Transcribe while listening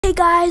Hey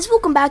guys,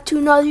 welcome back to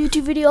another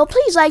YouTube video.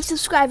 Please like,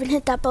 subscribe, and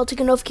hit that bell to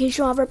get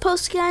notification of our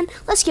posts again.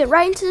 Let's get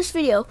right into this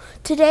video.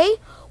 Today,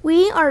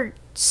 we are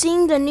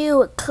seeing the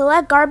new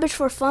Collect Garbage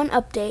for Fun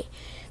update.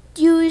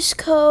 Use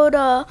code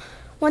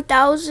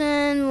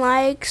 1000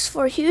 likes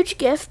for a huge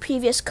gift.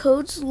 Previous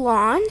codes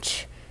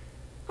launch.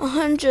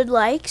 100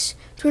 likes,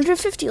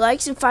 250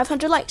 likes, and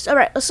 500 likes.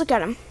 Alright, let's look at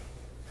them.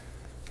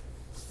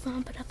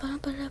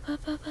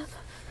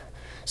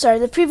 Sorry,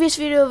 the previous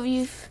video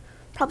you've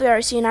probably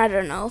already seen. I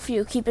don't know if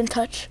you keep in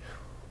touch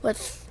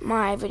with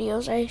my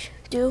videos. I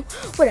do.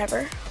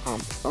 Whatever.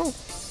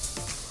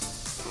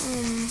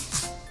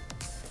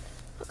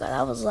 Okay,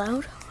 that was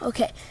loud.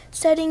 Okay,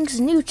 settings,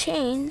 new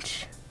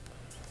change.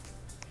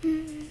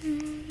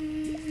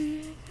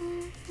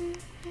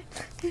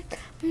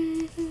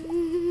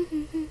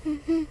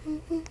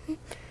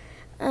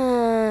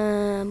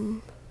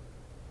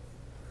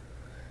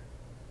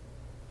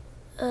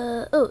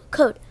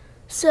 Code.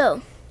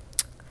 So,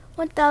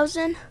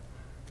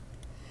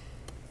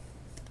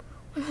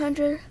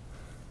 1,100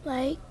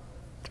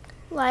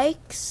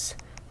 likes,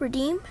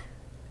 redeem.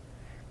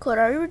 Code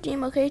already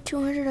redeem. Okay,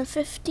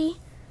 250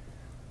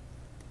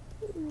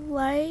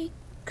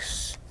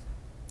 likes.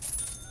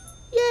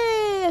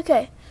 Yay!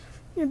 Okay,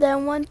 and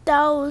then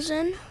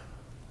 1,000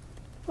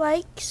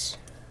 likes.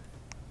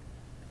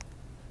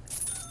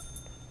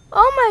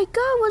 Oh my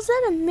God, was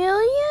that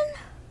 1,000,000?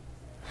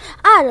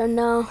 I don't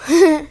know.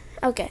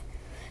 Okay,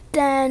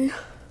 then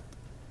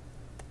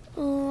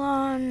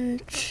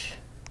launch.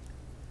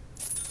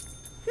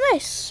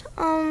 Nice.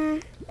 How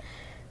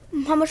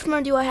much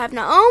more do I have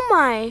now? Oh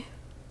my.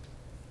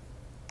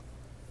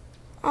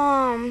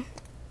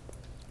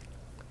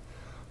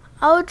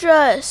 I'll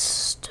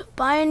just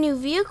buy a new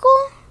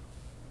vehicle.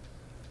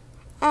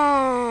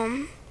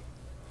 Yeah,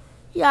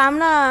 I'm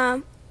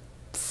gonna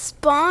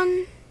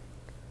spawn.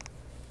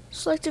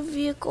 Select a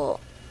vehicle.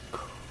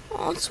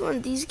 Oh, it's one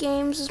of these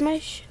games. Is my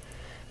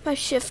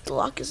shift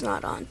lock is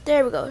not on.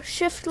 There we go.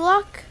 Shift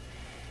lock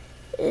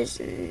is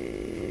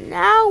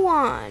now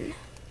on.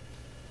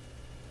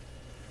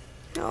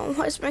 Oh,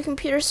 why is my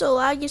computer so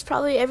laggy? It's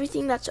probably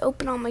everything that's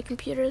open on my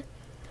computer.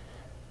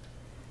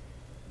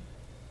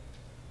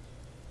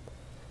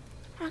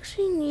 I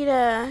actually need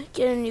to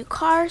get a new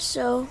car,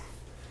 so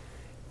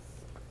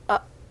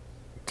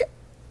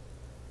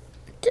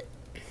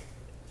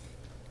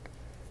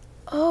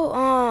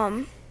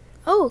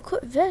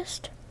equip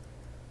vest.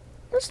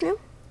 That's new.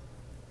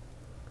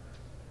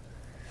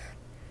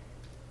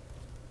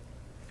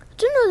 I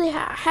didn't know they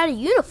had a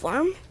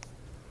uniform.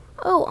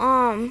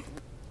 Oh,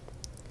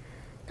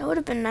 that would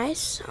have been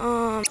nice.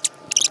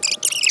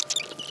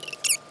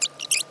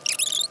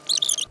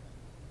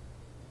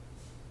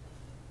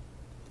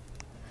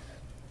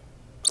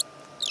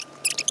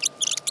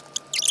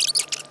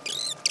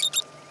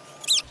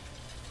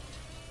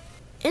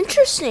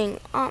 Interesting.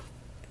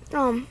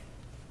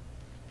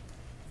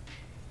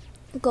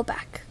 Go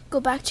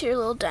back to your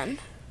little den.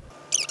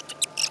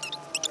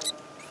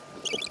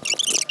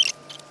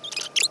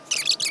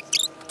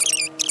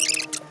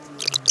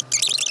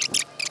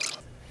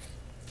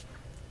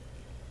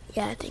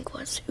 Yeah, I think it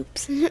was.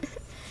 Oops. Okay,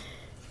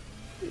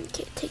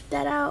 take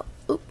that out.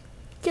 Oop,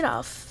 get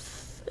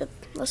off.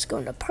 Let's go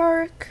in the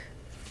park.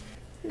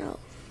 No,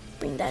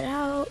 bring that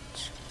out.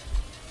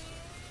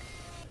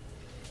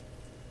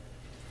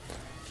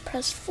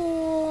 Press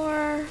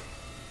 4.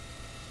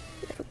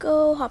 There we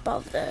go. Hop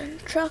out of the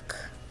truck.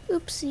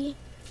 Oopsie.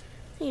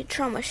 I need to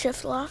try my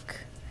shift lock.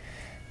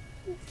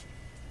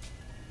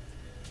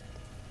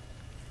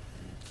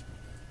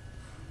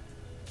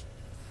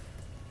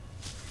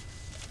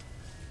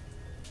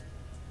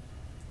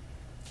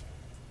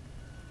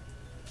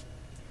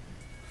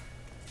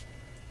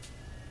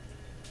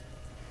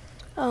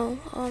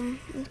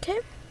 Okay.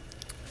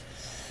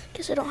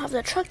 Guess I don't have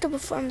the truck to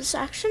perform this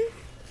action.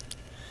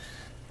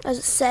 As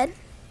it said.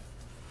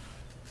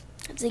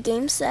 As the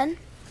game said.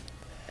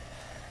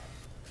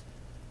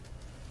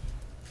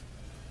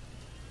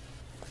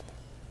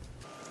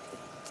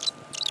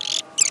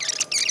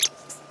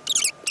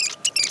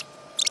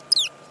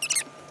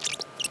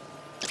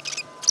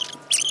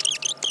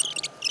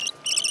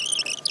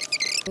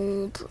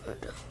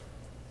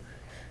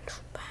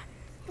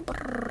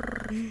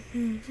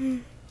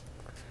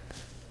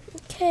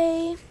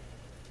 Okay.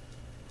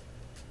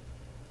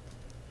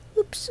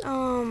 Oops.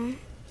 Oh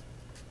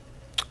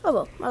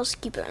well, I'll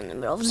just keep it in the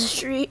middle of the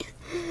street.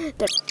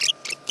 There.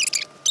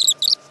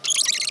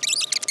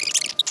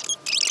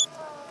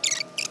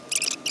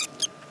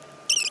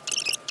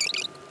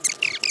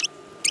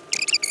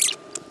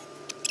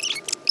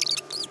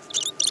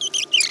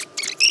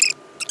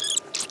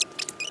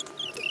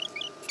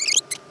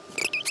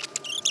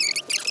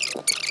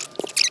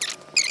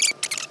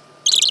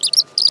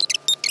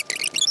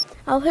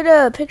 I'll put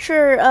a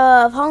picture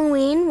of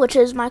Halloween, which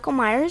is Michael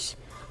Myers,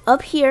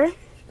 up here.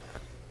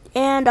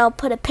 And I'll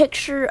put a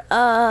picture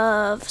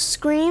of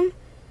Scream.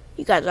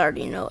 You guys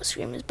already know what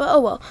Scream is, but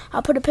oh well.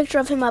 I'll put a picture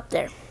of him up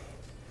there.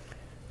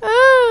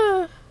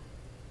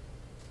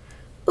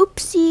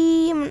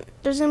 Oopsie.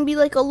 There's going to be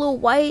like a little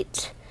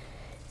white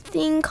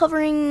thing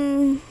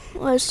covering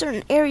a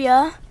certain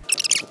area.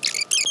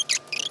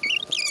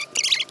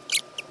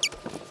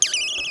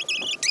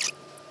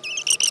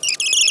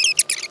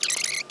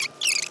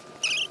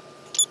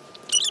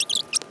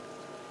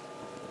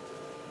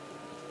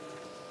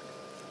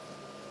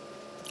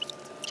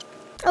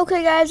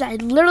 Okay guys, I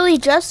literally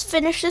just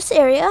finished this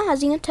area.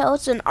 As you can tell,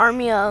 it's an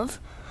army of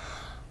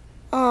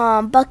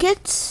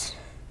buckets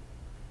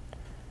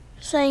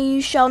saying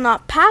you shall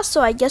not pass,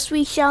 so I guess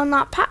we shall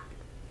not pass.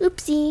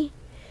 Oopsie.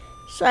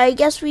 So I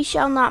guess we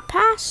shall not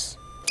pass.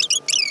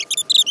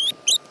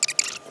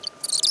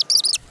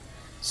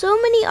 So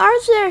many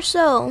R's there,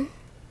 so.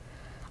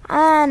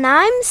 And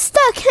I'm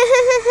stuck.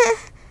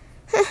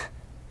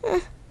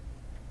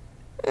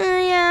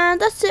 Yeah,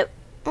 that's it.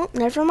 Oh,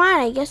 never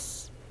mind,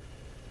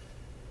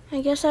 I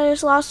guess I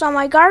just lost all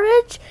my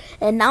garbage,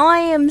 and now I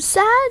am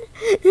sad.